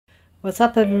What's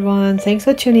up, everyone? Thanks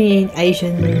for tuning in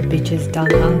Asian Bitches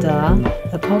Down Under,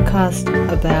 a podcast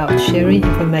about sharing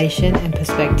information and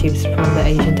perspectives from the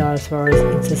Asian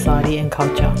diasporas in society and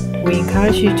culture. We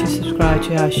encourage you to subscribe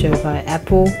to our show via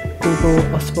Apple, Google,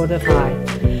 or Spotify.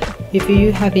 If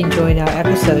you have enjoyed our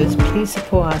episodes, please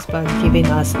support us by giving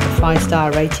us a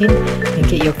 5-star rating and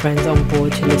get your friends on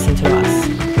board to listen to us.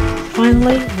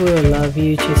 Finally, we would love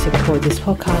you to support this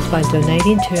podcast by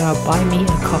donating to our Buy Me a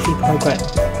Coffee program.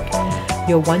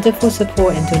 Your wonderful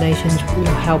support and donations will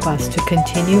help us to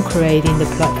continue creating the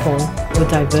platform for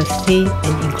diversity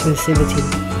and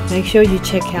inclusivity. Make sure you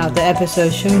check out the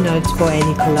episode show notes for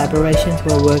any collaborations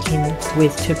we're working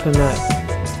with to promote.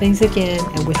 Thanks again,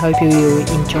 and we hope you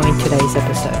will enjoy today's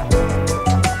episode.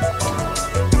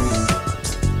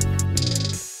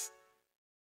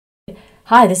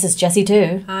 Hi, this is Jessie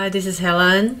too. Hi, this is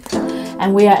Helen.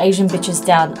 And we are Asian Bitches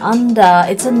Down Under.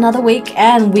 It's another week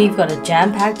and we've got a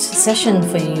jam-packed session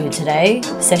for you today.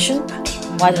 Session?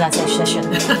 Why did I say session?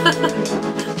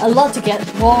 A lot to get...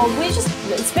 Well,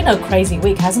 it's been a crazy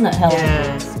week, hasn't it, Helen?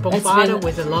 Yeah, it's bombarded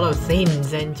with a lot of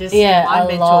things and just my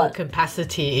mental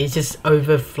capacity is just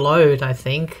overflowed, I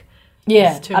think.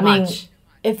 Yeah, it's too much.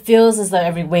 It feels as though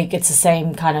every week it's the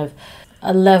same kind of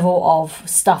a level of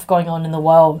stuff going on in the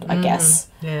world, I guess.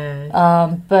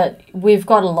 Yeah. But we've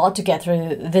got a lot to get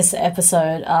through this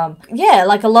episode.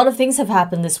 A lot of things have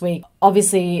happened this week.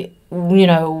 Obviously,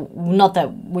 not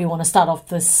that we want to start off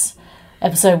this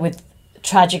episode with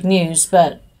tragic news,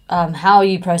 but how are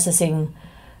you processing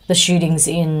the shootings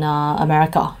in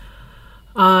America?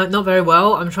 Not very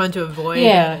well. I'm trying to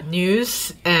avoid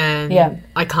news and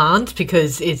I can't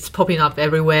because it's popping up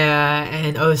everywhere,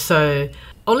 and also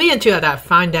only until I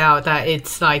find out that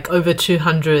it's like over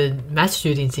 200 mass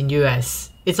shootings in US.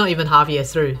 It's not even half a year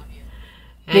through.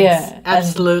 And it's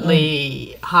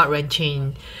absolutely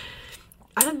heart-wrenching.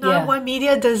 I don't know why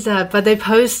media does that, but they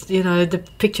post, the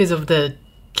pictures of the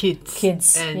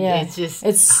kids. And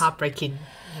it's heartbreaking.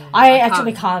 I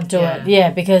actually can't do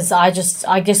it, because I just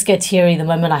get teary the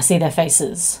moment I see their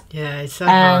faces. Yeah, it's so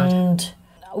hard. And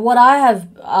what I have,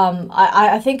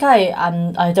 I think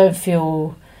I don't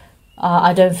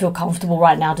feel comfortable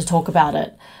right now to talk about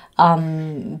it.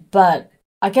 But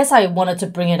I guess I wanted to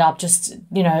bring it up just,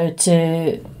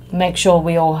 to make sure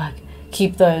we all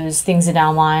keep those things in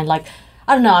our mind. Like,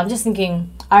 I don't know,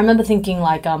 I remember thinking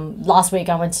last week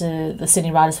I went to the Sydney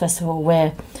Writers' Festival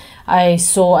where I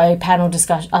saw a panel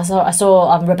discussion. I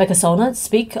saw Rebecca Solnit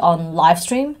speak on live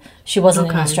stream. She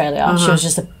wasn't in Australia. She was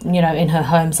just, in her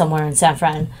home somewhere in San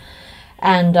Fran.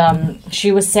 And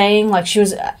she was saying, she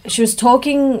was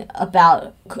talking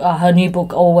about her new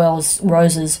book, Orwell's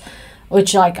Roses,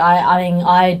 which,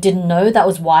 I didn't know that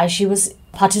was why she was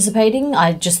participating.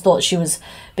 I just thought she was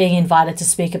being invited to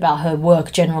speak about her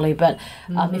work generally. But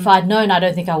if I'd known, I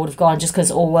don't think I would have gone, just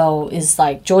because Orwell is,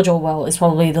 George Orwell is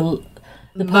probably the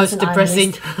most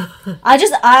depressing.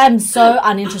 I am so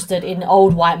uninterested in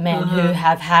old white men who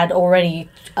have had already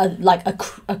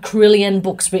a trillion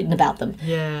books written about them.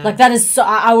 Yeah, that is so.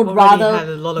 I would rather had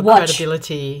a lot of watch.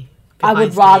 Credibility. I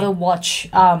would rather watch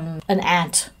an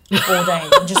ant all day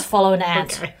and just follow an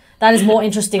ant. Okay. That is more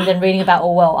interesting than reading about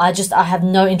Orwell. I have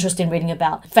no interest in reading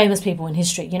about famous people in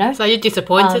history. So you're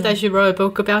disappointed that she wrote a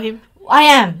book about him? I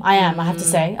am, I have to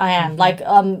say. I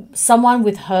am. Someone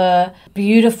with her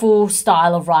beautiful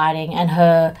style of writing and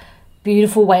her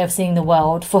beautiful way of seeing the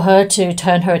world, for her to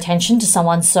turn her attention to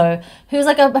someone who's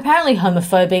apparently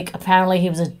homophobic, apparently he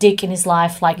was a dick in his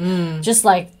life, I don't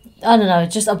know,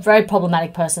 just a very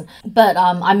problematic person. But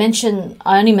I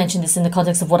only mentioned this in the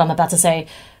context of what I'm about to say.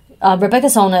 Rebecca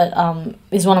Solnit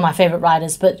is one of my favourite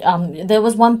writers, but there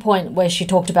was one point where she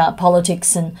talked about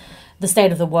politics and the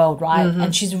state of the world, right?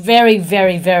 And she's very,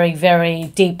 very, very, very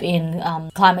deep in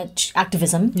climate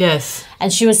activism. Yes.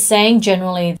 And she was saying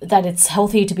generally that it's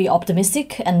healthy to be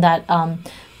optimistic, and that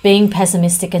being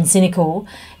pessimistic and cynical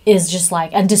is just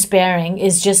and despairing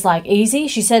is just easy.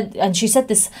 She said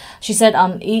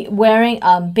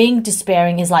being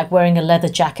despairing is like wearing a leather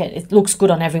jacket. It looks good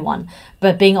on everyone.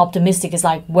 But being optimistic is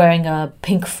like wearing a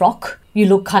pink frock. You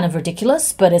look kind of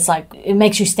ridiculous, but it's it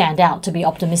makes you stand out to be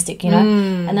optimistic,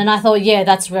 And then I thought,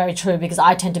 that's very true, because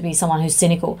I tend to be someone who's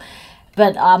cynical.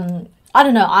 But I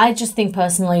don't know. I just think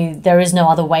personally there is no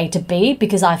other way to be,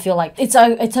 because I feel like it's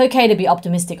okay to be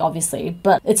optimistic, obviously,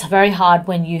 but it's very hard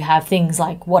when you have things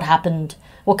like what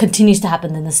continues to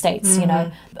happen in the States,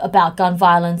 about gun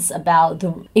violence, about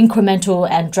the incremental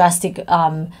and drastic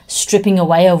stripping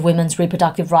away of women's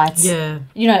reproductive rights. Yeah.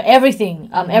 Everything.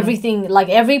 Everything,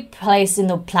 every place in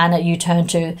the planet you turn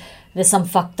to, there's some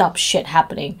fucked up shit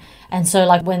happening. And so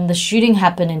when the shooting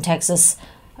happened in Texas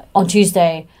on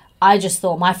Tuesday, I just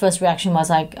thought, my first reaction was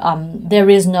like, there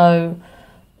is no,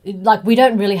 like, we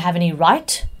don't really have any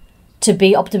right to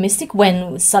be optimistic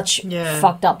when such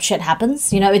fucked up shit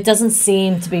happens. You know, it doesn't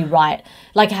seem to be right.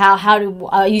 Like,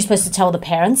 are you supposed to tell the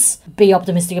parents, be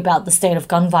optimistic about the state of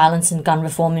gun violence and gun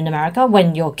reform in America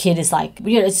when your kid is like,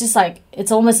 you know, it's just like,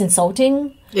 it's almost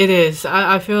insulting. It is.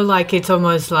 I feel like it's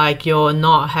almost like you're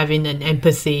not having an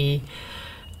empathy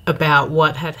about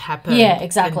what had happened. Yeah,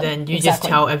 exactly. And then you just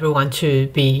tell everyone to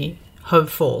be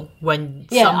hopeful when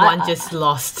someone just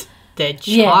lost their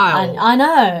child. Yeah, I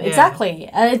know, exactly.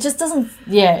 And it just doesn't,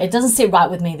 it doesn't sit right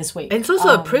with me this week. It's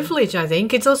also a privilege, I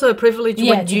think. It's also a privilege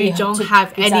when you don't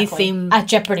have anything at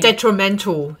jeopardy,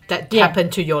 detrimental that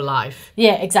happened to your life.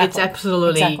 Yeah, exactly. It's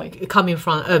absolutely coming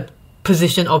from a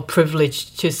position of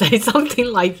privilege to say something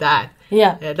like that.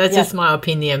 Yeah, that's just my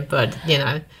opinion, but, you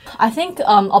know. I think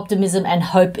optimism and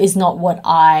hope is not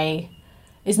really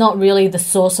the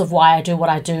source of why I do what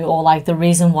I do, or like the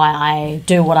reason why I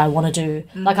do what I want to do.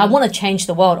 Mm-hmm. Like, I want to change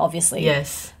the world, obviously.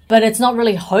 Yes. But it's not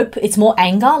really hope. It's more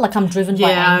anger. Like, I'm driven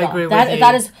by anger. I agree with you.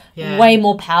 That is way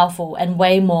more powerful and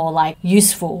way more, like,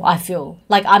 useful, I feel.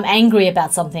 Like, I'm angry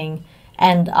about something,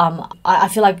 and I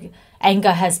feel like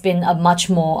anger has been a much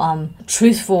more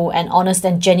truthful and honest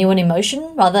and genuine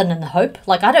emotion rather than hope.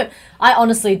 Like, I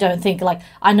honestly don't think, like,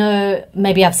 I know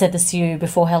maybe I've said this to you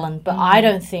before, Helen, but I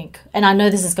don't think, and I know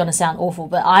this is going to sound awful,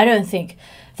 but I don't think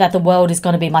that the world is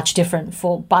going to be much different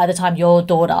by the time your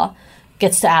daughter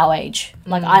gets to our age.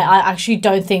 Like, I actually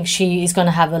don't think she is going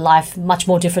to have a life much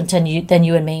more different than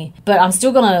you and me. But I'm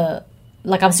still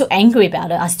I'm still angry about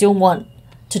it. I still want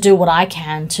to do what I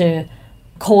can to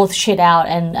call shit out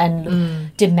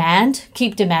and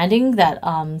keep demanding that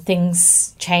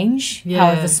things change,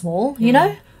 however small, you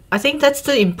know? I think that's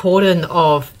the importance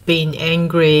of being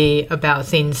angry about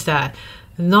things, that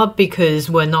not because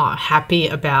we're not happy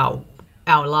about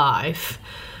our life,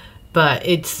 but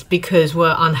it's because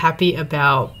we're unhappy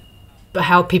about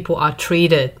how people are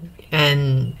treated.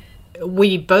 And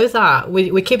we both are,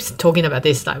 we keep talking about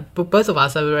this, like, both of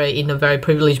us are in a very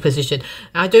privileged position.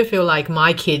 And I do feel like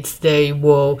my kids, they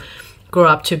will grow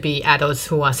up to be adults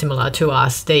who are similar to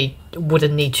us. They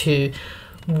wouldn't need to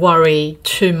worry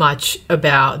too much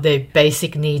about their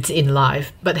basic needs in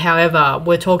life. But however,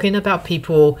 we're talking about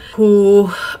people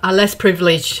who are less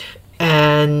privileged,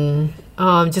 and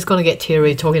I'm just going to get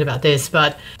teary talking about this,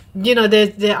 but, you know,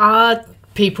 there are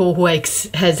people who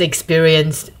has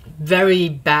experienced very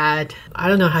bad, I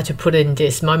don't know how to put it in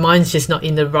this, my mind's just not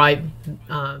in the right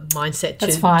mindset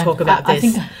to talk about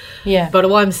this. But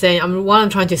what I'm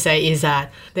trying to say is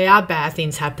that there are bad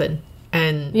things happen,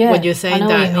 and when you're saying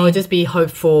that, just be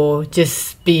hopeful,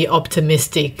 just be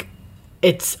optimistic,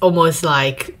 it's almost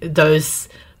like those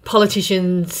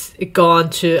politicians gone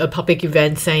to a public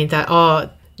event saying that,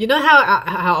 you know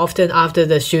how often after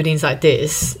the shootings like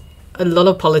this, a lot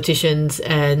of politicians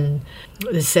and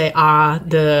let's say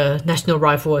the National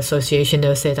Rifle Association,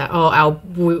 they'll say that,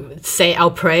 we'll say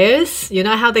our prayers. You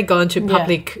know how they go into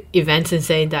public events and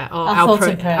saying that, our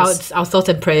thoughts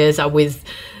and prayers are with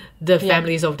the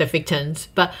families of the victims.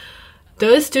 But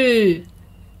those two,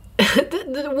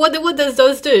 what does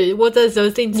those do? What does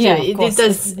those things do? It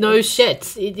does no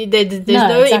shit. There's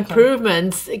no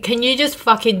improvements. Can you just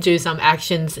fucking do some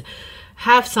actions?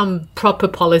 Have some proper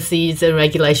policies and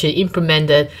regulation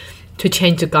implemented to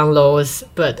change the gun laws.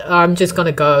 But I'm just going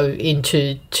to go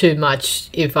into too much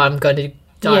if I'm going to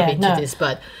dive into this.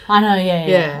 But I know,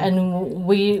 and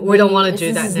we don't want to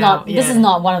do that now. This is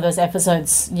not one of those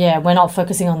episodes. We're not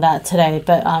focusing on that today.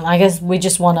 But I guess we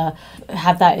just want to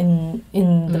have that in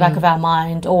the back of our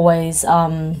mind always.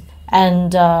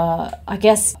 And I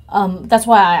guess that's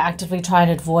why I actively try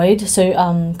and avoid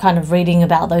kind of reading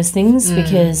about those things,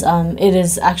 because it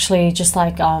is actually just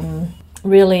like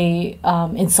really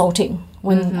insulting.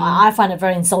 When I find it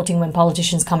very insulting when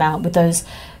politicians come out with those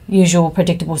usual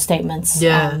predictable statements.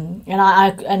 And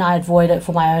I avoid it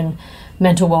for my own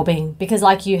mental well-being, because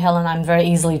like you, Helen, I'm very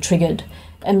easily triggered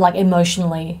and like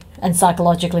emotionally and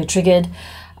psychologically triggered.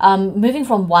 Moving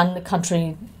from one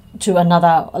country to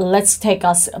another, let's take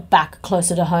us back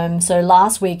closer to home. So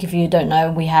last week, if you don't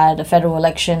know, we had a federal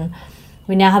election.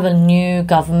 We now have a new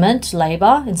government,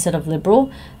 Labour instead of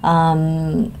Liberal,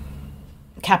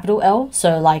 capital L.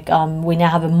 So like we now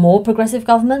have a more progressive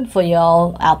government for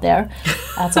y'all out there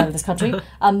outside of this country.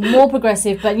 More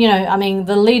progressive, but you know, I mean,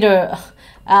 the leader,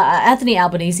 Anthony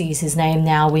Albanese is his name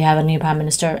now. We have a new prime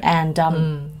minister, and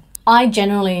I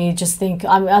generally just think,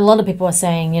 a lot of people are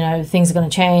saying, things are going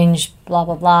to change, blah,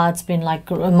 blah, blah. It's been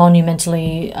like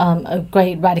monumentally a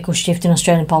great radical shift in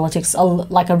Australian politics.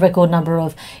 Like a record number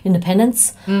of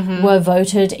independents were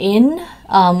voted in,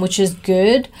 which is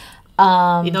good.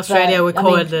 In Australia, we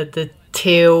call it the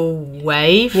teal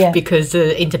wave because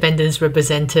the independents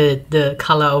represented the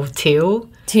colour of teal.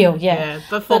 Teal, yeah.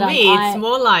 But for me, it's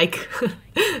more like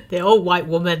they're all white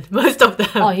women, most of them.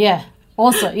 Oh, yeah.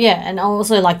 Also, yeah, and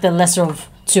also like the lesser of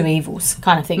two evils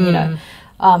kind of thing,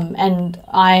 and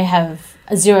I have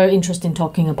zero interest in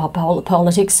talking about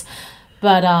politics.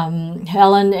 But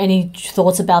Helen, any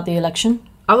thoughts about the election?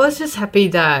 I was just happy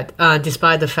that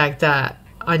despite the fact that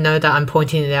I know that I'm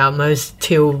pointing it out, most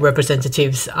teal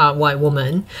representatives are white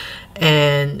women,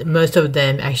 and most of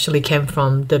them actually came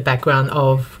from the background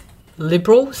of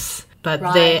liberals,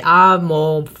 but they are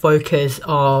more focused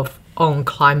on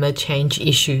climate change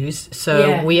issues.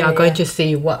 So we are going to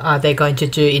see what are they going to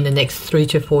do in the next 3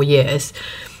 to 4 years.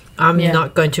 I'm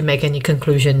not going to make any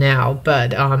conclusion now,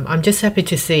 but I'm just happy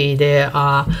to see there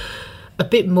are a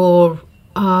bit more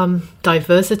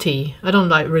diversity. I don't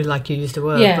really like you use the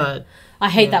word, but I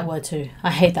hate that word too.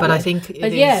 I hate that word. But I think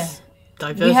it is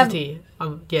diversity.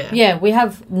 We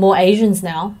have more Asians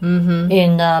now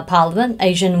in Parliament,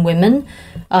 Asian women,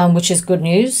 which is good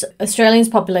news. Australia's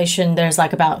population, there's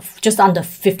like about just under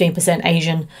 15%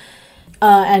 Asian.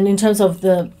 And in terms of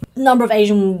the number of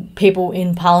Asian people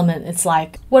in Parliament, it's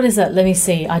like, what is it? Let me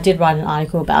see. I did write an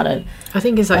article about it. I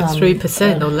think it's like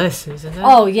 3% or less, isn't it?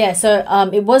 Oh, yeah. So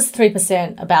it was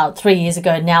 3% about 3 years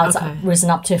ago. Now it's risen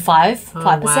up to 5%.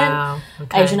 Wow.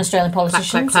 Okay. Asian Australian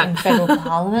politicians in federal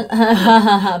Parliament.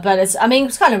 But it's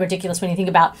kind of ridiculous when you think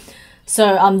about.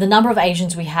 So the number of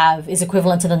Asians we have is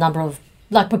equivalent to the number of,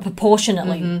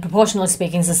 proportionally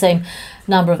speaking, it's the same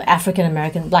number of African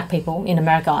American black people in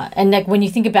America. And like when you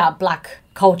think about black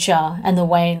culture and the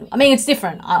way, it's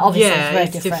different. Obviously, it's very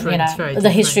different. It's very the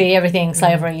history, everything,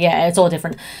 slavery, it's all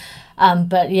different.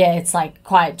 But yeah, it's like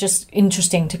quite just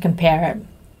interesting to compare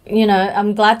it.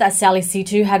 I'm glad that Sally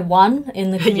C2 had won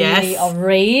in the community of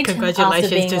Reid.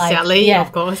 Congratulations to Sally,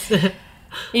 of course.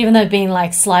 Even though being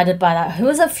slighted by that, who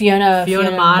was it? Fiona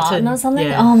Martin or something.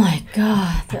 Yeah. Oh my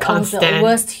god, I can't stand. The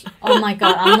worst. Oh my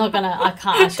god, I'm not gonna. I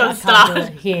can't do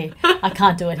it here. I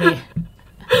can't do it here.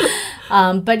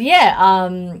 But yeah,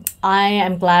 I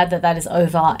am glad that is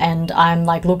over, and I'm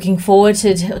looking forward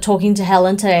to talking to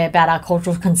Helen today about our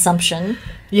cultural consumption.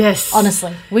 Yes,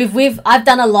 honestly, I've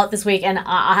done a lot this week, and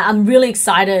I'm really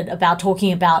excited about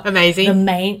talking about the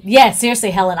main. Yeah,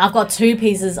 seriously, Helen, I've got 2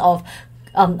 pieces of.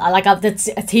 A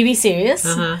TV series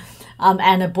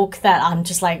and a book that I'm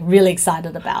just really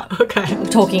excited about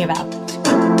talking about.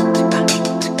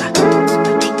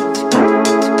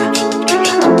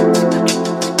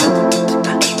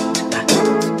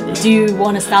 Do you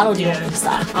want to start or do you want me to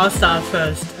start? I'll start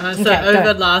first.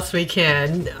 Over last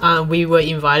weekend, we were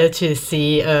invited to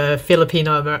see an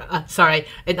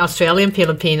Australian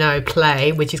Filipino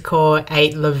play which is called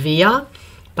Lovia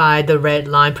by the Red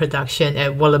Line production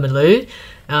at Woolloomooloo.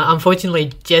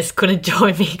 Unfortunately, Jess couldn't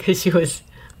join me because she was...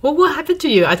 Well, what happened to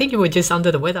you? I think you were just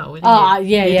under the weather, weren't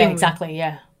you? Exactly,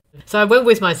 yeah. So I went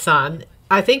with my son.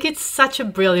 I think it's such a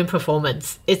brilliant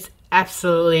performance. It's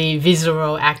absolutely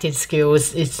visceral acting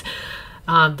skills. It's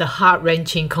the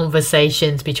heart-wrenching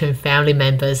conversations between family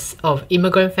members of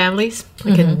immigrant families.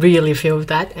 I can really feel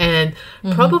that. And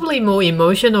probably more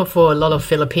emotional for a lot of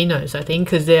Filipinos, I think,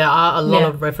 because there are a lot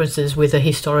of references with the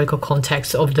historical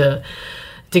context of the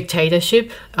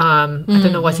dictatorship. I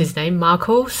don't know what's his name,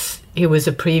 Marcos. He was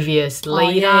a previous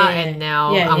leader, and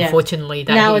now, unfortunately,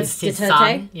 that is his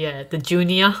son. Yeah, the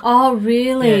junior. Oh,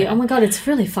 really? Yeah. Oh my God, it's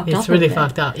really fucked up. It's really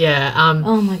fucked up, yeah.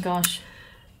 Oh my gosh.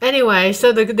 Anyway,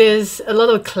 so there's a lot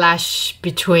of clash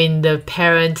between the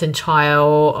parent and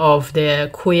child of their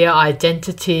queer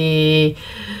identity,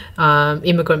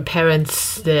 immigrant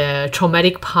parents, their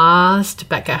traumatic past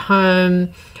back at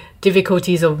home,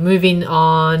 difficulties of moving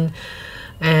on,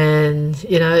 and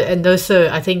and also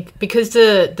I think because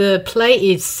the play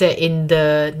is set in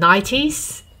the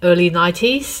 90s, early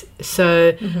 90s,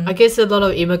 so I guess a lot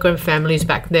of immigrant families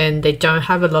back then, they don't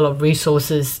have a lot of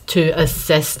resources to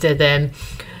assess them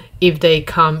if they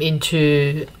come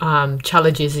into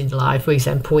challenges in life. For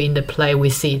example, in the play we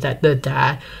see that the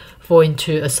dad fall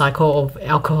into a cycle of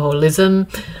alcoholism.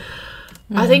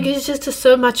 I think it's just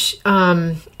so much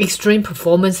extreme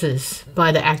performances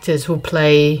by the actors who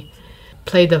play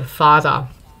the father.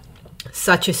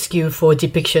 Such a skillful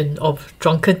depiction of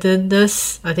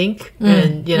drunkenness, I think,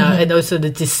 and and also the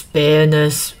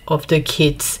despairness of the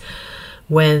kids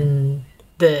when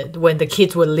when the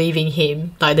kids were leaving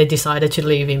him, like they decided to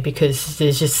leave him because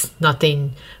there's just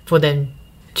nothing for them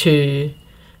to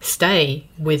stay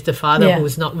with the father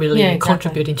who's not really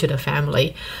contributing to the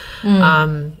family.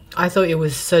 I thought it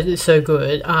was so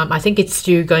good. I think it's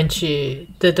still going to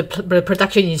the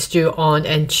production is still on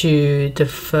into the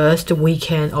first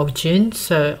weekend of June.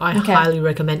 So I highly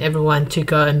recommend everyone to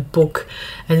go and book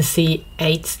and see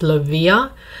 8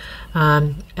 Lovia.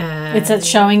 It's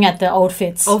showing at the Old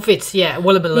Fitz. Old Fitz, yeah,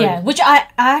 Wollabaloon. Yeah, which I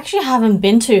actually haven't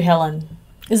been to, Helen.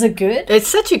 Is it good? It's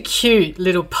such a cute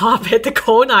little pub at the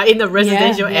corner in the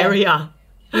residential area.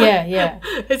 Yeah.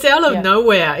 It's out of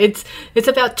nowhere. It's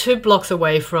about 2 blocks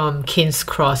away from King's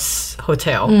Cross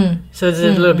Hotel. So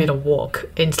there's a little bit of walk.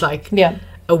 It's like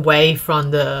away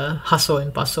from the hustle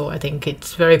and bustle. I think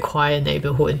it's very quiet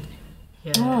neighborhood.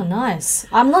 Yeah. Oh, nice.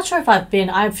 I'm not sure if I've been.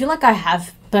 I feel like I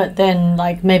have, but then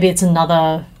like maybe it's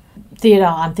another theatre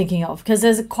I'm thinking of, because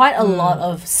there's quite a lot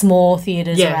of small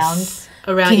theatres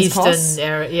around King's Eastern Cross.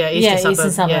 area, Eastern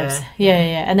suburbs. Yeah,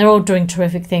 and they're all doing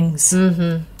terrific things.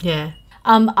 Yeah.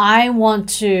 I want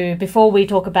to, before we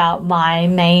talk about my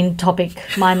main topic,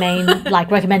 my main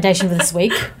like recommendation for this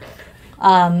week,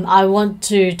 I want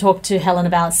to talk to Helen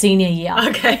about Senior Year,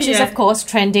 which is of course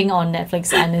trending on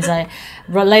Netflix and is a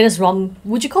latest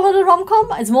would you call it a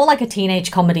rom-com? It's more like a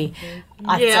teenage comedy.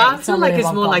 I feel like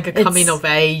it's more like a coming of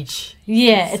age.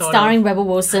 Yeah, it's starring Rebel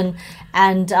Wilson,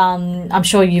 and I'm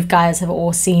sure you guys have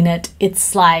all seen it.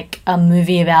 It's like a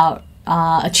movie about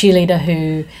a cheerleader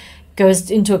who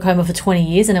goes into a coma for 20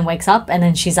 years and then wakes up, and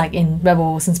then she's like in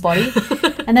Rebel Wilson's body.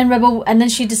 and then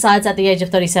she decides at the age of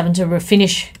 37 to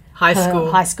finish high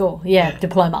school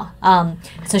diploma.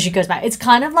 So she goes back. It's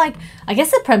kind of like, I guess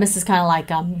the premise is kind of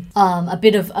like a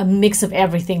bit of a mix of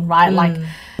everything, right? Like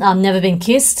never been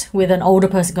kissed, with an older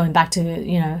person going back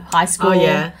to high school.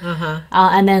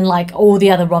 And then like all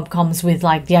the other rom-coms with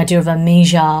like the idea of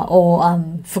amnesia or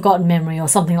forgotten memory or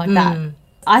something like that.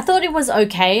 I thought it was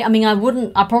okay. I mean,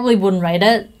 I probably wouldn't rate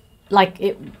it.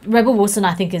 Rebel Wilson,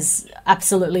 I think, is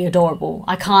absolutely adorable.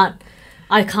 I can't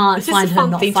find her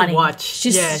not funny. To watch.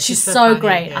 She's so funny,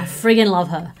 great. Yeah. I friggin' love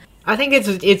her. I think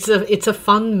it's a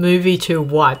fun movie to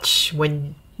watch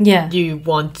when you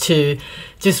want to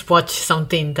just watch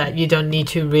something that you don't need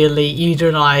to really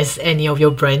utilize any of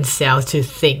your brain cells to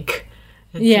think.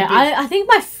 I think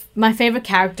my favorite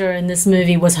character in this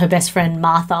movie was her best friend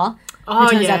Martha, who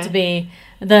turns out to be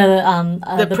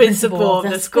the principal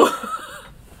of the school.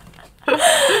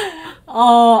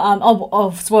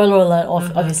 Spoiler alert,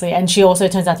 obviously. And she also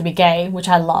turns out to be gay, which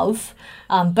I love.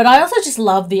 But I also just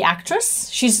love the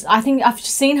actress. I think I've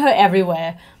seen her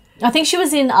everywhere. I think she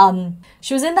was in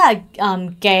that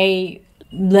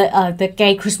the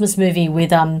gay Christmas movie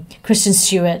with Kristen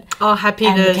Stewart. Oh,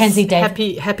 Happiness. And Mackenzie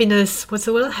David. Happiness. What's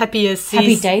the word? Happiest Season.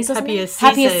 Happy Days or something?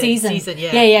 Happiest Season.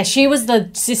 Yeah. She was the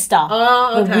sister.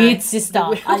 Oh, okay. The weird sister.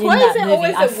 Why is it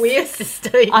always a weird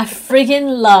sister? I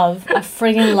friggin' love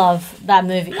that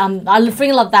movie. I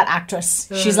friggin' love that actress.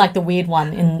 She's like the weird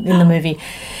one in the movie.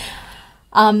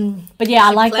 But yeah,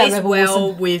 I like that Rebel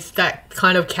Wilson with that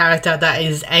kind of character that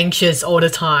is anxious all the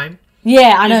time.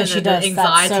 Yeah, I know she does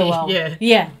that so well.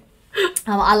 Yeah.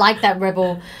 I like that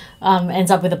Rebel ends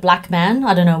up with a black man.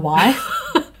 I don't know why.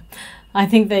 I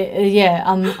think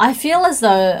I feel as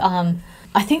though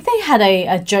I think they had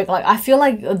a joke. Like, I feel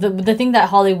like the thing that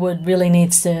Hollywood really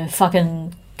needs to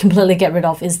fucking completely get rid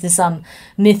of is this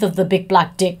myth of the big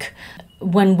black dick.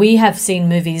 When we have seen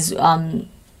movies,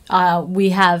 we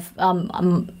have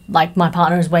like my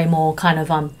partner is way more kind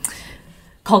of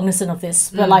cognizant of this,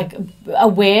 but like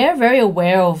very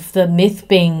aware of the myth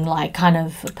being like kind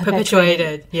of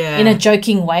perpetuated in a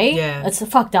joking way. It's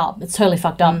fucked up. It's totally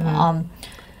fucked up.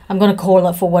 I'm going to call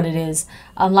it for what it is.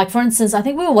 Like, for instance, I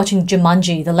think we were watching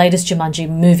Jumanji, the latest Jumanji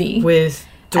movie with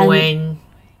Dwayne,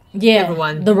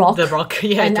 everyone, The Rock,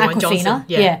 and Dwayne Johnson.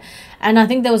 And I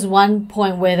think there was one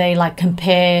point where they like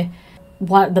compare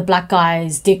the black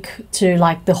guy's dick to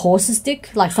like the horse's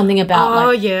dick, like something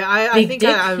about I think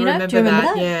dick, I remember, Do you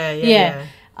remember that? Yeah.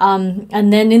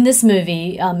 And then in this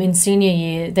movie, in Senior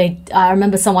Year, I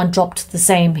remember someone dropped the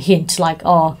same hint, like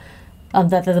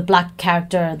that the black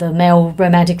character, the male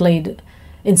romantic lead,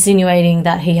 insinuating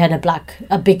that he had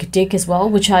a big dick as well,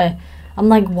 which I'm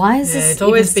like, why is this? It's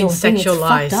always been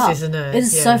sexualized, isn't it? It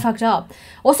is so fucked up.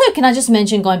 Also, can I just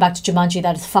mention, going back to Jumanji,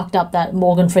 that it's fucked up that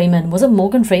Morgan Freeman, was it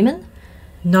Morgan Freeman?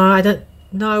 No, I don't.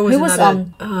 No, it was. Who was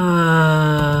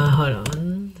hold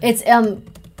on.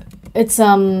 It's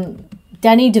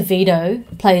Danny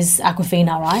DeVito plays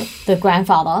Aquafina, right? The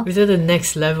grandfather. Is it the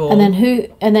next level? And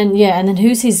then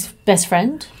who's his best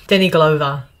friend? Danny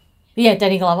Glover. Yeah,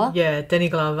 Danny Glover. Yeah, Danny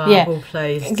Glover who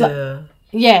plays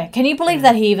Yeah, can you believe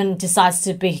that he even decides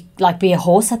to be a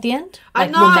horse at the end? I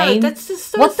know, that's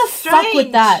just so what the fuck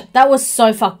with that? That was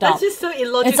so fucked up. That's just so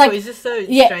illogical. It's, like, just so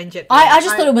strange. I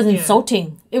just thought it was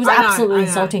insulting. It was absolutely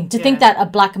insulting to think that a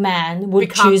black man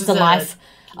would choose the life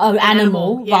of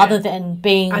animal rather than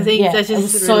being. I think that's just it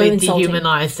was really so insulting.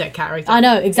 dehumanized that character. I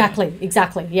know, exactly.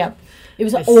 Yeah. It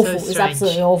was awful. It was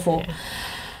absolutely awful.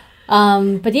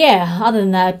 Yeah. But yeah, other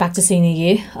than that, back to senior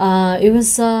year. It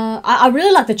was. I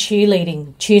really like the cheer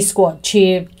squad, what do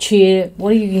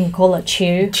you even call it?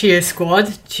 Cheer squad,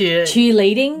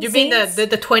 cheerleading. You mean the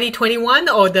 2021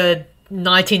 or the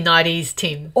 1990s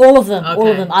team? All of them, all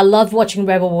of them. I loved watching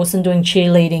Rebel Wilson doing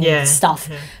cheerleading stuff.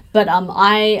 Yeah. But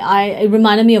it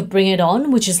reminded me of Bring It On,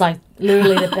 which is like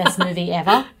literally the best movie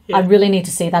ever. Yeah. I really need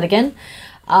to see that again.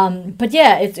 But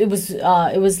yeah, it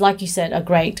was like you said, a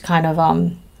great kind of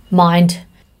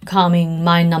mind-calming,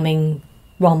 mind-numbing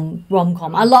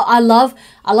rom-com. I love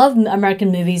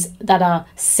American movies that are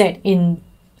set in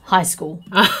high school.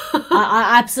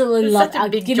 I absolutely love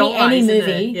it. Give me any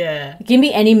movie. Yeah. Give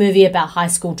me any movie about high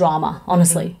school drama,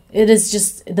 honestly. It is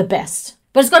just the best.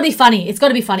 But it's got to be funny. It's got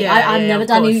to be funny. I've never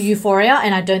done Euphoria,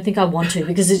 and I don't think I want to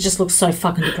because it just looks so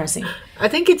fucking depressing. I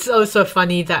think it's also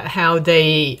funny that how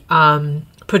they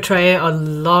portray a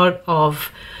lot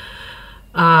of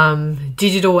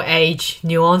digital age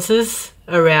nuances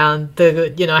around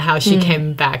how she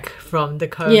came back from the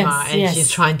coma she's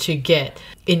trying to get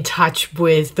in touch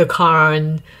with the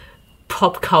current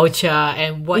pop culture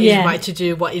and what is right to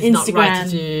do, what is Instagram. Not right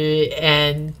to do,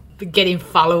 and getting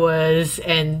followers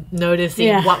and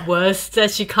noticing what words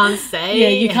that she can't say. Yeah,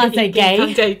 you can't say gay. You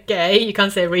can't say gay. You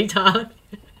can't say retard.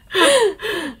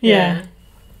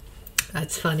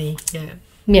 That's funny.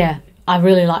 Yeah. I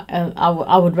really like.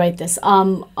 I would rate this.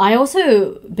 I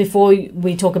also, before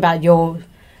we talk about your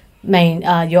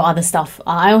other stuff,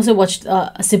 I also watched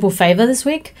A Simple Favor this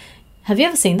week. Have you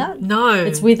ever seen that? No.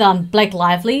 It's with Blake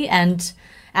Lively and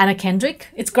Anna Kendrick.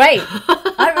 It's great.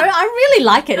 I really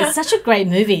like it. It's such a great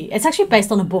movie. It's actually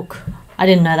based on a book. I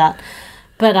didn't know that,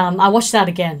 but I watched that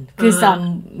again because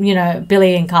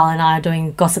Billy and Carl and I are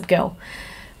doing Gossip Girl.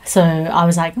 So I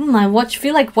was like,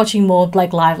 feel like watching more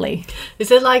Blake Lively. Is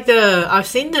it like I've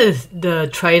seen the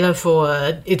trailer for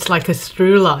it. It's like a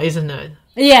thriller, isn't it?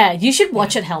 Yeah, you should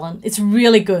watch it, Helen. It's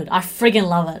really good. I friggin'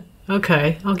 love it.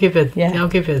 Okay, I'll give it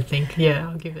a think. Yeah,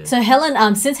 I'll give it. So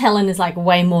Helen, since Helen is like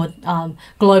way more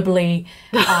globally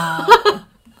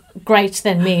great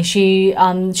than me, she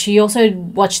also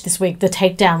watched this week The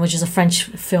Takedown, which is a French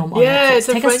film on Netflix. It's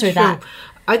a French film. That.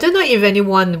 I don't know if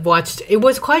anyone watched. It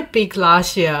was quite big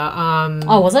last year.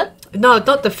 Was it? No,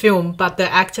 not the film, but the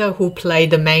actor who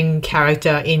played the main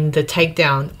character in The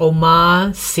Takedown,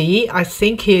 Omar Sy. I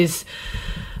think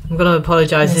I'm going to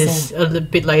apologise this a little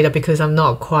bit later because I'm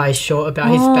not quite sure about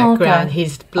his background. Okay.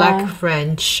 He's black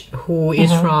French who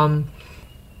is from,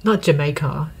 not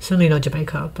Jamaica, certainly not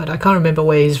Jamaica, but I can't remember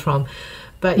where he's from.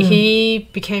 But he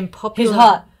became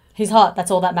popular. He's hot.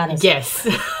 That's all that matters. Yes.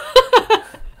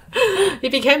 He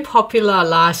became popular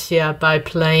last year by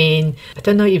playing, I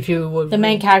don't know if you were... The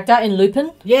main character in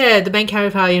Lupin? Yeah, the main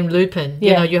character in Lupin.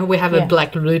 Yeah. We have a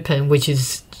black Lupin, which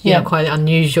is quite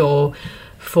unusual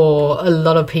for a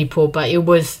lot of people, but it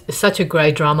was such a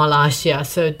great drama last year.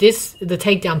 So The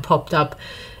Takedown popped up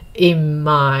in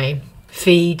my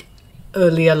feed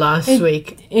earlier last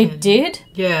week. It did?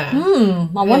 Yeah.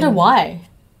 I wonder why.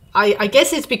 I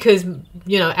guess it's because,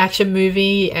 action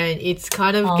movie, and it's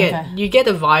kind of you get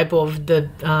a vibe of the,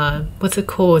 what's it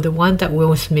called? The one that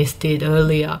Will Smith did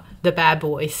earlier, The Bad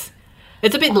Boys.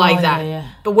 It's a bit like that. Yeah.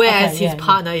 But whereas his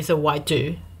partner is a white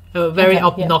dude, a very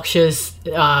obnoxious,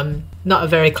 not a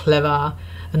very clever,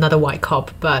 another white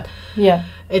cop. But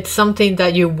it's something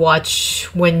that you watch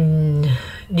when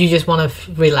you just want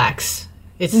to relax.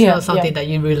 It's not something that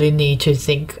you really need to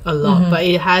think a lot. But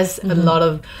it has a lot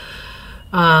of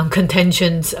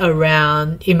contentions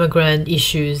around immigrant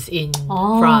issues in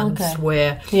France,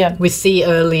 where we see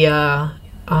earlier,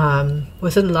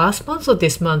 was it last month or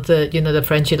this month, the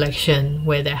French election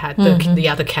where they had the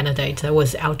other candidate that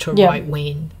was ultra right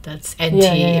wing, that's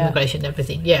anti-immigration,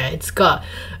 everything. Yeah, it's got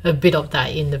a bit of that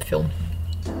in the film.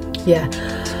 Yeah.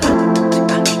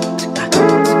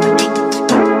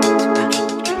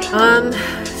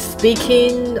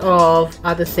 Speaking of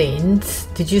other things,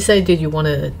 did you want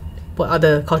to? What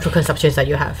other cultural consumptions that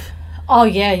you have? Oh,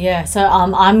 yeah. So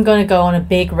I'm going to go on a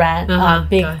big rant,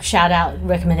 shout-out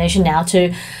recommendation now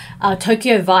to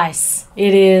Tokyo Vice.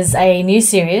 It is a new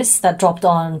series that dropped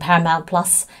on Paramount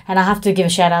Plus, and I have to give a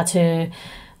shout-out to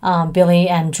Billy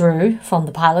and Drew from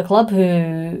the Pilot Club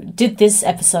who did this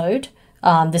episode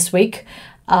this week.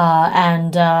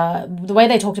 and the way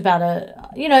they talked about it,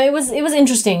 it was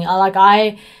interesting.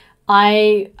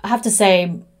 I have to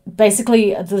say,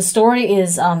 basically, the story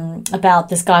is about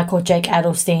this guy called Jake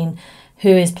Adelstein, who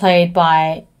is played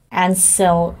by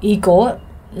Ansel Elgort.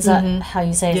 Is that how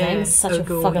you say his name? It's such a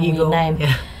fucking weird name.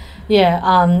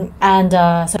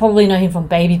 So probably know him from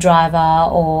Baby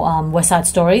Driver or West Side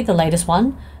Story, the latest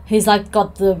one. He's like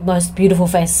got the most beautiful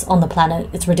face on the planet.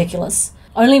 It's ridiculous.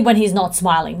 Only when he's not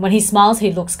smiling. When he smiles,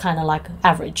 he looks kind of like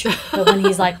average. But when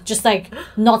he's like just like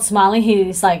not smiling,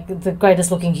 he's like the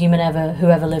greatest looking human who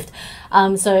ever lived.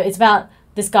 So it's about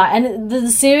this guy, and the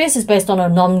series is based on a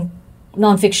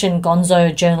non-fiction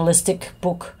gonzo journalistic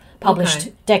book published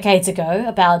decades ago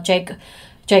about Jake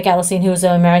Adelstein, who was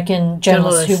an American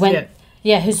journalist who went.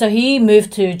 So he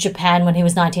moved to Japan when he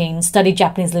was 19, studied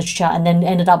Japanese literature, and then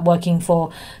ended up working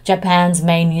for Japan's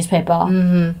main newspaper.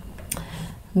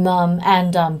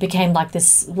 And became like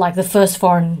the first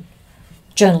foreign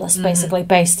journalist, basically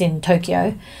based in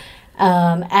Tokyo.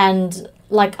 And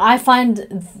like I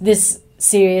find this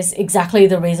series exactly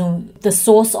the reason, the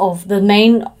source of the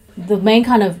main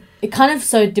kind of, it kind of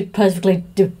so perfectly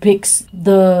depicts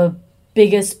the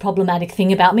biggest problematic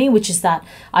thing about me, which is that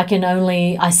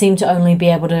I seem to only be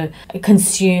able to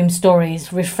consume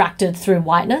stories refracted through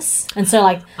whiteness. And so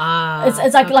like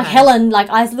it's like Helen, like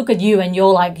I look at you and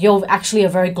you're actually a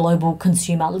very global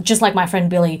consumer, just like my friend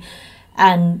Billy.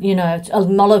 And a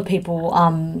lot of people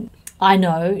I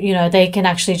know, they can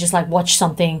actually just like watch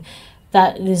something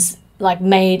that is like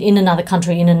made in another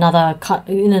country, in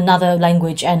another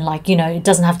language, and like it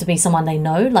doesn't have to be someone they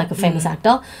know, like a famous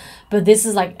actor. But this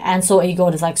is like Ansel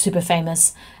Elgort is like super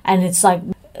famous, and it's like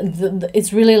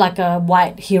it's really like a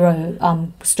white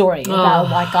hero story about a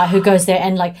white guy who goes there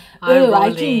and like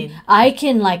I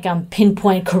can like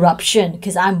pinpoint corruption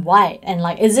because I'm white, and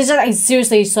like it's just like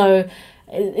seriously so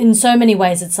in so many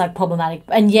ways it's like problematic,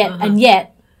 and yet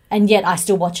I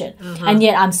still watch it, and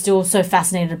yet I'm still so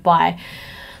fascinated by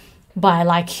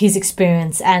like his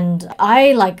experience, and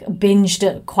I like binged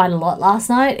it quite a lot last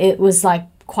night. It was like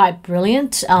quite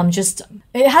brilliant.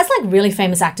 It has like really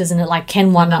famous actors in it, like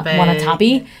Ken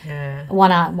Watanabe,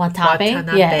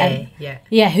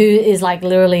 who is like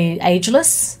literally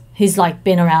ageless. He's like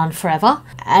been around forever.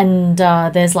 And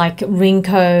there's like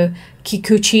Rinko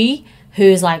Kikuchi,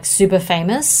 who's like super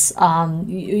famous.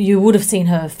 You would have seen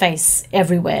her face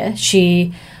everywhere.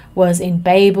 She was in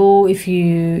Babel, if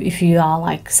you are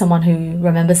like someone who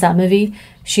remembers that movie.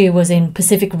 She was in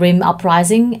Pacific Rim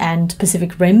Uprising and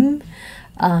Pacific Rim.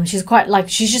 She's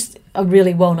just a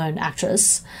really well-known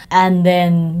actress. And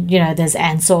then, there's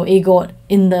Ansel Elgort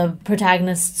in the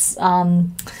protagonist's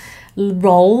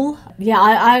role. Yeah,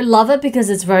 I love it because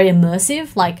it's very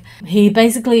immersive. Like, he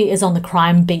basically is on the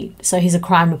crime beat, so he's a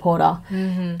crime reporter.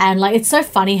 And like, it's so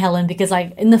funny, Helen, because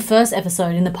like in the first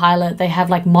episode, in the pilot, they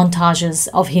have like montages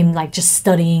of him like just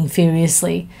studying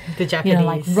furiously the Japanese,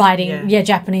 like writing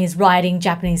writing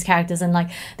Japanese characters. And like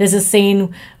there's a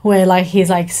scene where like he's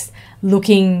like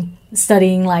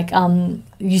studying like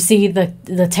you see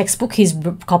the textbook he's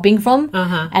copying from,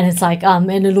 and it's like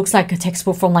and it looks like a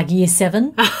textbook from like year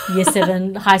 7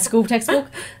 high school textbook.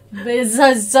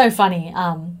 It's so funny.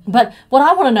 But what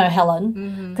I want to know,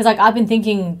 Helen, because like I've been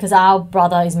thinking, because our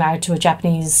brother is married to a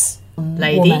Japanese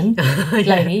lady,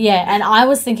 and I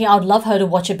was thinking I would love her to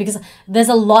watch it because there's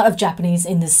a lot of Japanese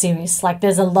in this series. Like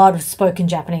there's a lot of spoken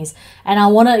Japanese, and I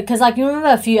want to, because like you remember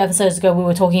a few episodes ago we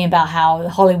were talking about how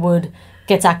Hollywood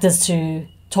gets actors to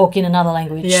talk in another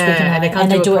language, and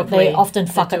they do it. They often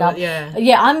fuck it up.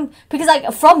 Because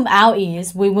like from our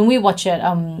ears, when we watch it,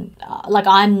 like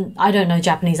I don't know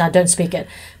Japanese, I don't speak it,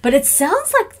 but it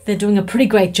sounds like they're doing a pretty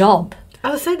great job. I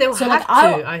would say they'll have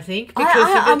to, I think, because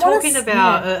if you're talking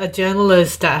about a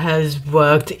journalist that has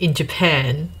worked in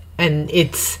Japan and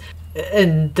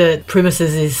the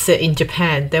premises is set in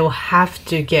Japan, they will have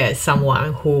to get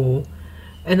someone who,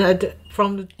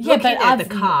 from looking at the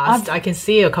cast, I can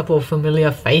see a couple of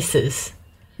familiar faces.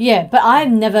 Yeah, but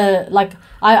I've never, like,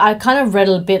 I kind of read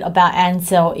a bit about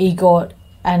Ansel Elgort,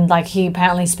 and like he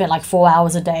apparently spent like 4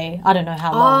 hours a day, I don't know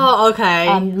how long. Oh, okay.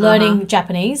 Learning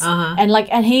Japanese,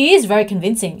 and he is very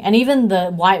convincing. And even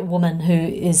the white woman who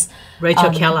is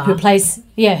Rachel Keller, who plays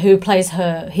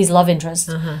his love interest,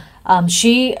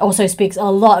 she also speaks a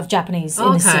lot of Japanese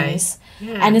in this series.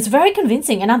 Yeah. And it's very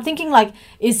convincing. And I'm thinking, like,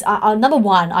 is number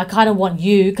one, I kind of want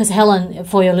you, because Helen,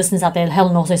 for your listeners out there,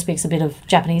 Helen also speaks a bit of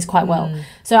Japanese quite well.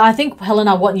 So I think, Helen,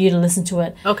 I want you to listen to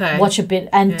it, watch a bit,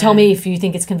 and tell me if you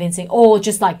think it's convincing, or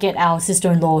just, like, get our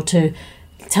sister-in-law to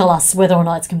tell us whether or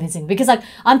not it's convincing. Because, like,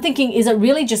 I'm thinking, is it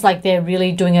really just, like, they're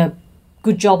really doing a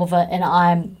good job of it, and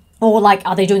I'm Or like,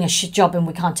 are they doing a shit job and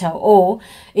we can't tell? Or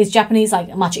is Japanese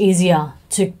like much easier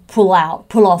to pull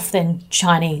off than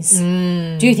Chinese?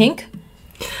 Do you think?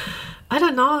 I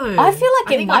don't know. I feel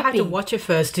like it might I have be. to watch it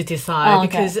first to decide okay.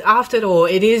 because after all,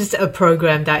 it is a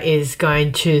program that is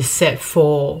going to set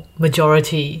for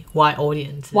majority white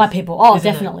audience. White people. Oh, isn't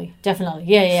it? definitely.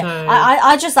 Yeah. So-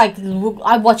 I just like,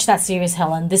 I watched that series,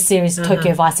 Helen, this series,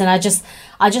 Tokyo Vice, and I just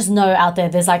know out there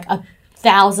there's like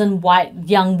 1,000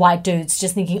 young white dudes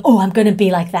just thinking, oh, I'm going to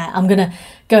be like that. I'm going to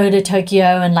go to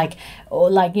Tokyo and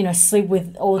sleep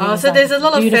with all these. Oh, so there's a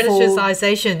lot of beautiful...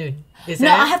 fetishization.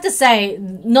 No, I have to say,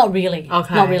 not really.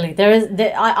 Okay. Not really.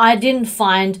 I didn't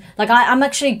find, I'm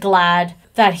actually glad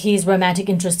that his romantic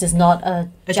interest is not a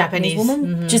Japanese woman.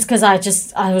 Mm-hmm. Just because I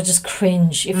would just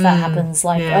cringe if that happens.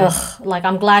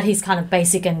 I'm glad he's kind of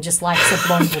basic and just likes a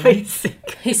blonde woman.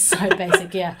 Basic. He's so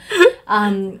basic, yeah.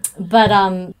 There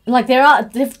are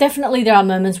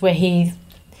moments where he,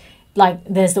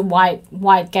 there's the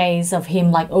white gaze of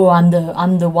him, oh, I'm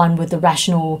the one with the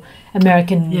rational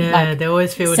American, they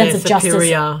always feel sense they're of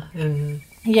superior.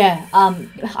 Yeah,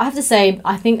 I have to say,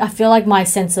 I feel like my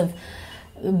sense of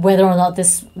whether or not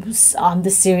this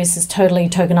series is totally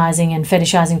tokenizing and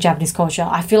fetishizing Japanese culture,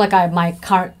 I feel like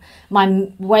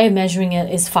my way of measuring it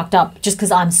is fucked up just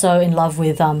because I'm so in love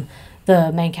with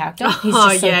the main character. He's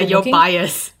just so good you're looking.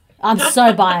 biased. I'm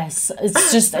so biased.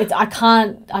 It's just I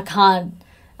can't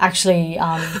actually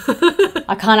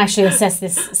assess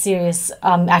this series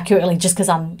accurately just because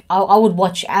I would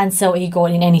watch Ansel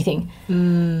Elgort in anything.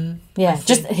 Yeah,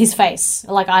 just his face.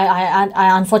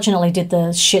 I unfortunately did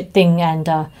the shit thing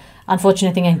and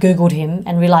unfortunate thing and Googled him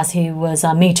and realized he was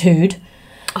Me Too'd.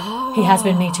 Oh, he has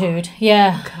been Me Too'd.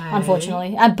 Yeah, okay.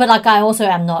 Unfortunately. But I also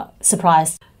am not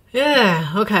surprised.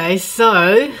 Yeah. Okay.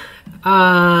 So,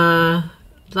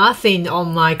 last thing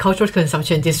on my cultural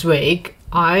consumption this week.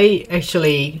 I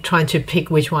actually trying to pick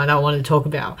which one I want to talk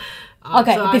about.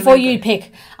 Okay, so before you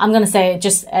pick, I'm going to say,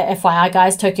 just FYI,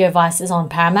 guys, Tokyo Vice is on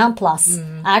Paramount Plus.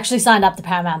 I actually signed up to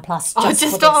Paramount Plus just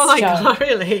for this show. God,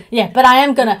 really? Yeah, but I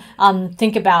am going to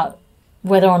think about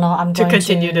whether or not I'm going to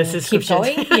continue the subscription.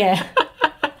 Keep going. Yeah.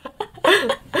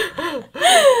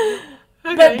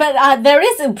 Okay. But there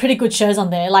is a pretty good shows on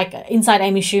there, like Inside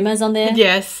Amy Schumer's on there.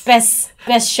 Yes.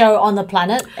 Best show on the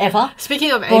planet ever.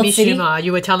 Speaking of Amy Schumer,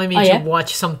 you were telling me to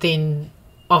watch something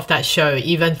of that show,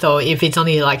 even though if it's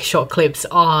only short clips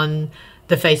on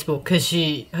the Facebook, because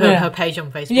her page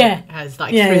on Facebook has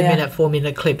 3-minute,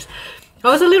 4-minute clips. I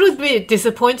was a little bit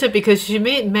disappointed because she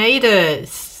made a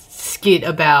skit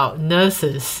about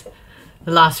nurses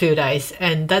the last few days,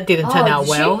 and that didn't turn out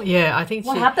well. She? Yeah, I think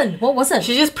what happened? What was it?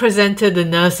 She just presented the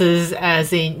nurses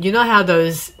as in, you know how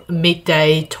those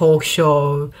midday talk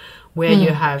show where you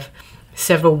have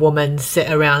several women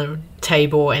sit around a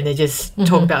table and they just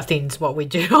talk about things, what we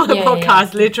do on the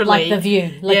podcast, literally. Like The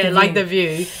View. Like The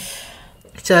View.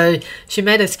 So she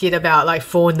made a skit about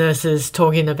 4 nurses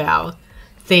talking about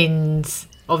things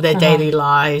of their daily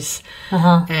lives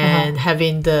and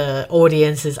having the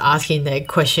audiences asking their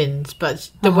questions. But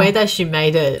the way that she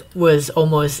made it was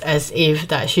almost as if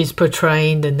that she's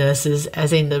portraying the nurses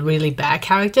as in the really bad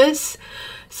characters.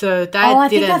 So that I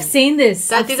think I've seen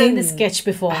this. I've seen this sketch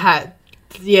before.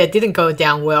 It didn't go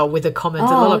down well with the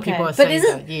comments. A lot of people are saying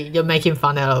that you're making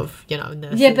fun out of,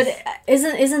 nurses. Yeah, but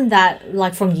isn't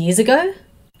that from years ago?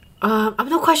 I'm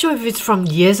not quite sure if it's from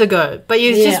years ago, but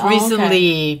it's just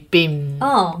recently been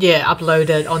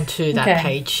uploaded onto that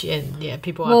page, and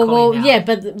people are calling out. Yeah,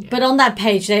 but on that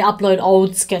page they upload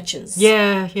old sketches.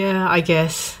 Yeah, I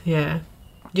guess. Yeah,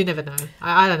 you never know.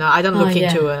 I don't know. I don't look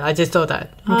into it. I just thought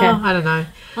that. I don't know.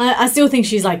 I still think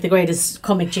she's the greatest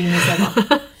comic genius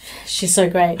ever. She's so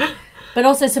great. But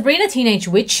also, Sabrina Teenage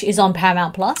Witch is on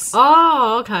Paramount Plus.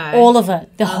 Oh, okay. All of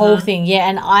it, the whole thing, yeah.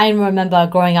 And I remember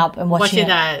growing up and watching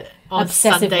that on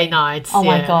Sunday nights. Oh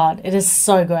my God, it is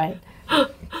so great.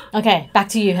 Okay, back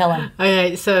to you, Helen.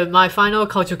 Okay, so my final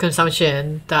cultural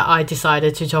consumption that I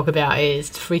decided to talk about is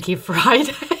Freaky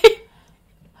Friday.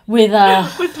 With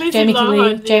Jamie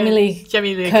Lee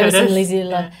Curtis and Lizzie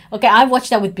Lohan. Okay, I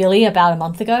watched that with Billy about a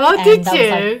month ago. Oh, and did that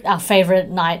you? was our favourite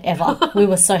night ever. We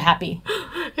were so happy.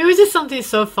 It was just something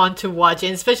so fun to watch,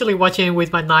 and especially watching it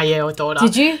with my 9-year-old daughter.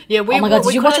 Did you? Yeah. Oh my God,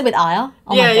 did you watch it with Aya?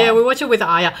 Oh my God. We watched it with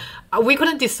Aya. We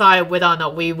couldn't decide whether or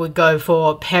not we would go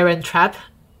for Parent Trap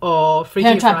or Freaky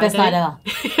Parent Trap, Friday. best night ever.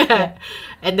 Yeah.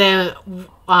 And then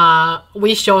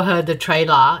we show her the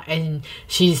trailer, and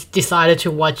she's decided to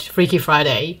watch Freaky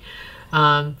Friday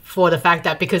for the fact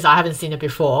that because I haven't seen it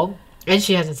before, and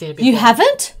she hasn't seen it before. You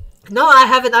haven't? No, I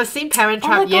haven't. I've seen Parent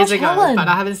Trap years ago, Helen. but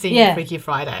I haven't seen Freaky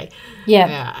Friday.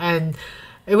 Yeah. And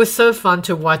it was so fun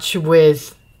to watch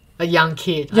with a young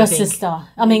kid. Your I think. sister.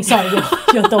 I mean, sorry,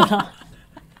 your daughter.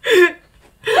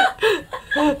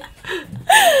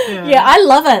 Yeah, I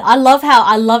love it. I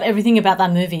love everything about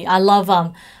that movie. I love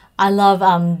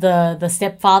the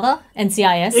stepfather,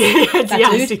 NCIS.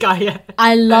 That dude. Guy, yeah.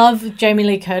 I love Jamie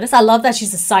Lee Curtis. I love that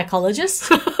she's a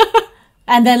psychologist.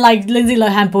 And then like Lindsay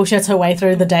Lohan bullshits her way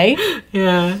through the day.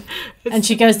 Yeah. And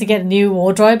she goes to get a new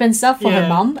wardrobe and stuff for her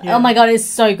mum. Yeah. Oh my God, it's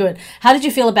so good. How did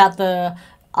you feel about the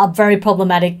very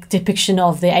problematic depiction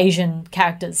of the Asian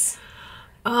characters?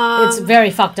 It's very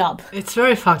fucked up. It's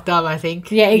very fucked up, I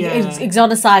think. Yeah, it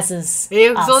exoticizes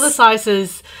It us.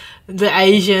 exoticizes the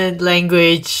Asian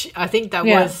language. I think that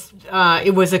was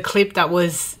it was a clip that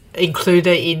was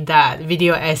included in that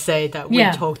video essay that we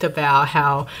talked about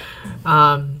how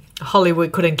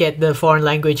Hollywood couldn't get the foreign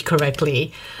language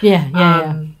correctly.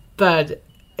 But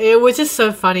it was just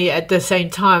so funny at the same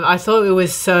time. I thought it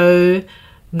was so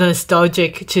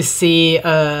nostalgic to see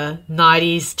a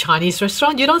 90s Chinese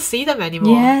restaurant. You don't see them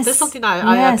anymore. Yes. That's something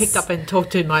I picked up and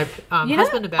talked to my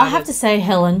husband about. I have to say,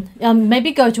 Helen,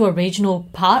 maybe go to a regional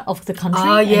part of the country.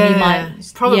 Oh, yeah. And you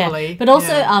might, probably. Yeah. But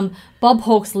also Bob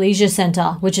Hawke's Leisure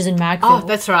Centre, which is in Marrickville. Oh,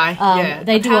 that's right.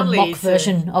 They Apparently do a mock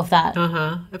version of that.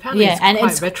 Apparently it's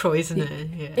quite retro, isn't it?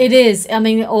 Yeah. It is. I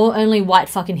mean, only white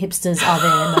fucking hipsters are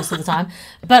there most of the time.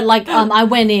 But like, I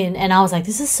went in and I was like,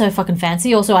 this is so fucking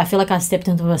fancy. Also, I feel like I stepped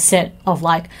into a set of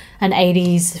like an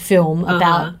 80s film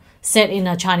about set in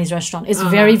a Chinese restaurant. It's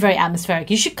very, very atmospheric.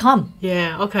 You should come.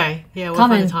 Yeah, okay. Yeah, we'll come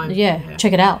find and the time. yeah,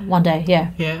 check it out one day. Yeah.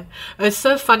 Yeah. It's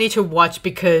so funny to watch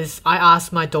because I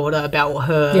asked my daughter about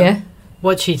her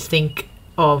what she think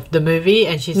of the movie,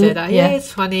 and she said,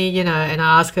 it's funny, you know, and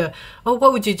I asked her,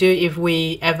 what would you do if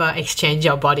we ever exchange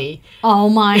our body? Oh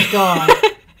my God.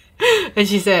 And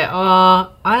she said, I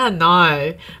don't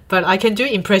know, but I can do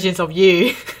impressions of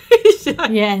you.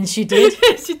 Yeah, and she did?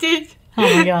 She did. Oh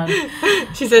my God.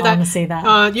 She said I want to see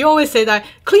that. You always say that,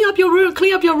 clean up your room,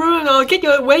 or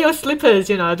wear your slippers,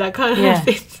 you know, that kind of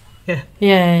thing. Yeah.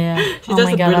 Yeah. She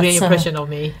does a brilliant impression of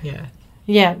me. Yeah.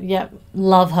 Yeah.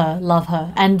 Love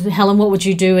her. And Helen, what would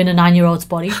you do in a 9-year-old's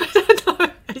body? I don't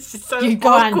know. It's just so You go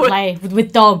out and play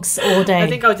with dogs all day. I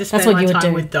think I'll just spend my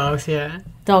time with dogs,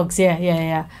 Dogs,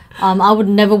 yeah. I would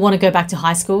never want to go back to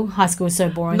high school. High school is so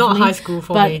boring. Not for me. high school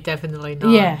for me, definitely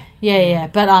not. Yeah.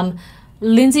 But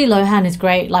Lindsay Lohan is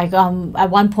great. Like at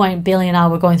one point, Billy and I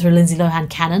were going through Lindsay Lohan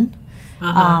canon.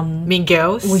 Mean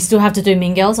Girls. We still have to do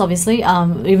Mean Girls, obviously.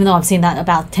 Even though I've seen that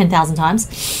about 10,000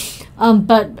 times.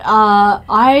 But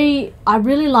I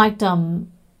really liked.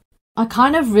 I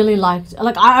kind of really liked.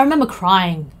 Like I remember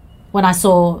crying when I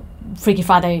saw Freaky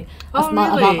Friday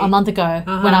about a month ago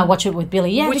when I watched it with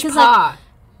Billy. Yeah, which because part?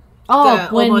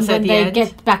 When they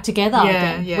get back together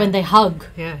again, when they hug.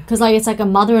 Yeah. Because like it's like a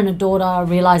mother and a daughter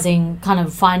realizing, kind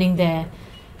of finding their,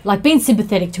 like being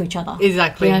sympathetic to each other.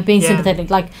 Exactly. You know, being sympathetic.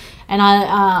 Like, and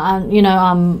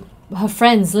her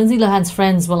friends, Lindsay Lohan's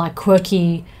friends, were like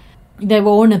quirky. They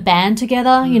were all in a band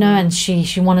together, you know, and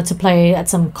she wanted to play at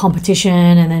some competition,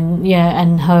 and then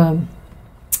and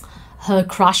her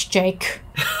crush Jake,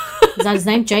 is that his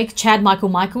name? Jake? Chad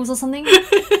Michaels or something?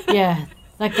 Yeah,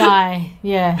 that guy.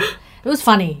 Yeah, it was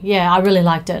funny. Yeah, I really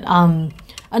liked it.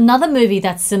 Another movie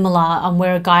that's similar,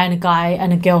 where a guy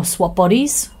and a girl swap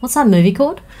bodies. What's that movie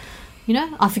called? You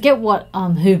know, I forget what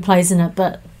who plays in it,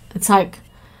 but it's like.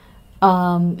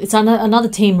 It's another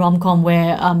teen rom-com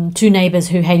where two neighbours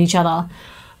who hate each other,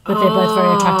 but they're both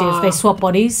very attractive. They swap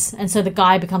bodies, and so the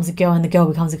guy becomes a girl and the girl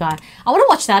becomes a guy. I want to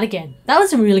watch that again. That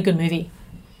was a really good movie.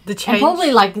 The change. And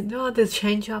probably like the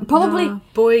change up. Probably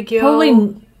boy girl.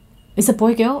 Probably is it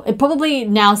boy girl? It probably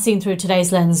now seen through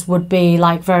today's lens would be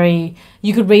like very.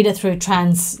 You could read it through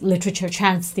trans literature,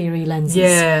 trans theory lenses.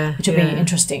 Yeah, which would be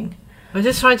interesting. I'm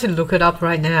just trying to look it up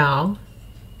right now.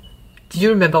 Do you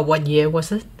remember what year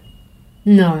was it?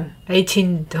 No.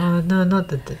 18. No,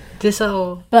 not this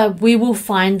all. But we will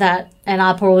find that, and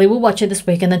I probably will watch it this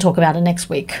week and then talk about it next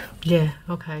week. Yeah.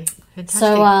 Okay. Fantastic.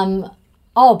 So,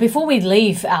 before we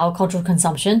leave our cultural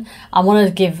consumption, I wanted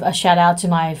to give a shout out to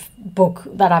my book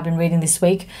that I've been reading this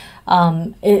week.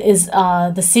 It is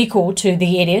the sequel to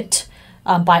The Idiot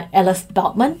by Elif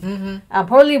Beltman.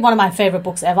 Probably one of my favorite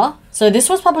books ever. So this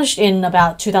was published in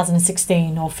about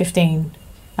 2016 or 15,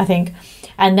 I think.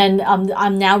 And then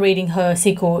I'm now reading her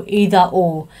sequel, Either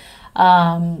Or.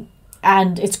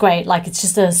 And it's great. Like, it's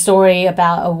just a story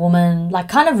about a woman, like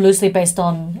kind of loosely based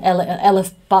on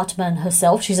Elif Beltman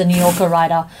herself. She's a New Yorker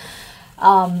writer.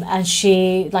 And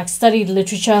she like studied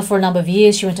literature for a number of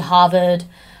years. She went to Harvard.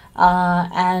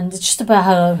 And it's just about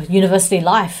her university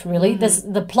life, really.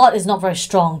 The plot is not very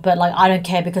strong, but like I don't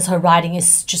care because her writing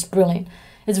is just brilliant.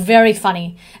 It's very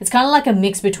funny. It's kind of like a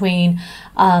mix between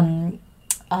Otessa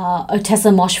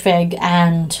Moshfegh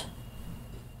and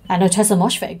Otessa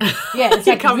Moshfegh. Yeah, it's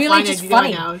like really just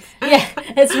funny. Yeah,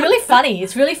 it's really funny.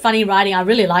 It's really funny writing. I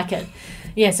really like it.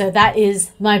 Yeah, so that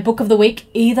is my book of the week,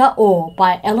 Either Or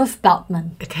by Elif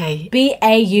Bautman. Okay.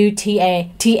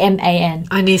 Bautman.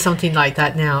 I need something like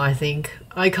that now, I think.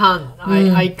 I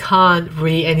can't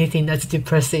read anything that's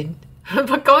depressing.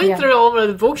 But going through all of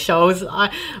the bookshelves,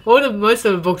 most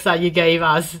of the books that you gave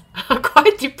us are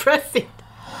quite depressing.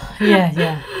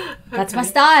 Yeah. That's my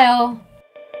style.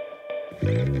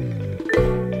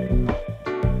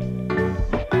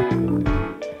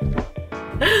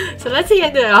 So that's the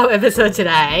end of our episode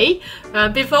today.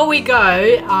 Before we go,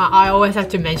 I always have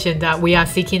to mention that we are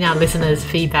seeking our listeners'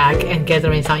 feedback and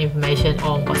gathering some information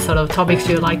on what sort of topics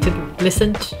you would like to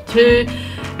listen to.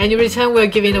 And in return, we're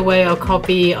giving away a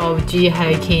copy of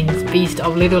G.H. King's Beast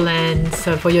of Little Land.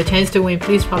 So for your chance to win,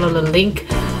 please follow the link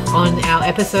on our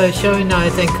episode show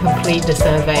notes and complete the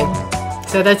survey.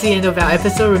 So that's the end of our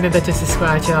episode. Remember to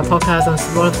subscribe to our podcast on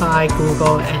Spotify,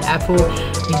 Google and Apple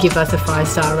and give us a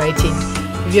 5-star rating.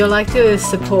 If you'd like to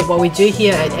support what we do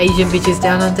here at Asian Bitches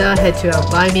Down Under, head to our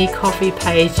Buy Me Coffee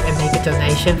page and make a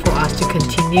donation for us to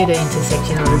continue the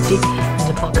intersectionality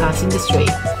in the podcast industry.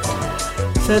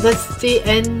 So that's the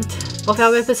end of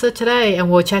our episode today, and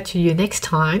we'll chat to you next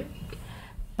time.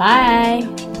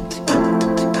 Bye.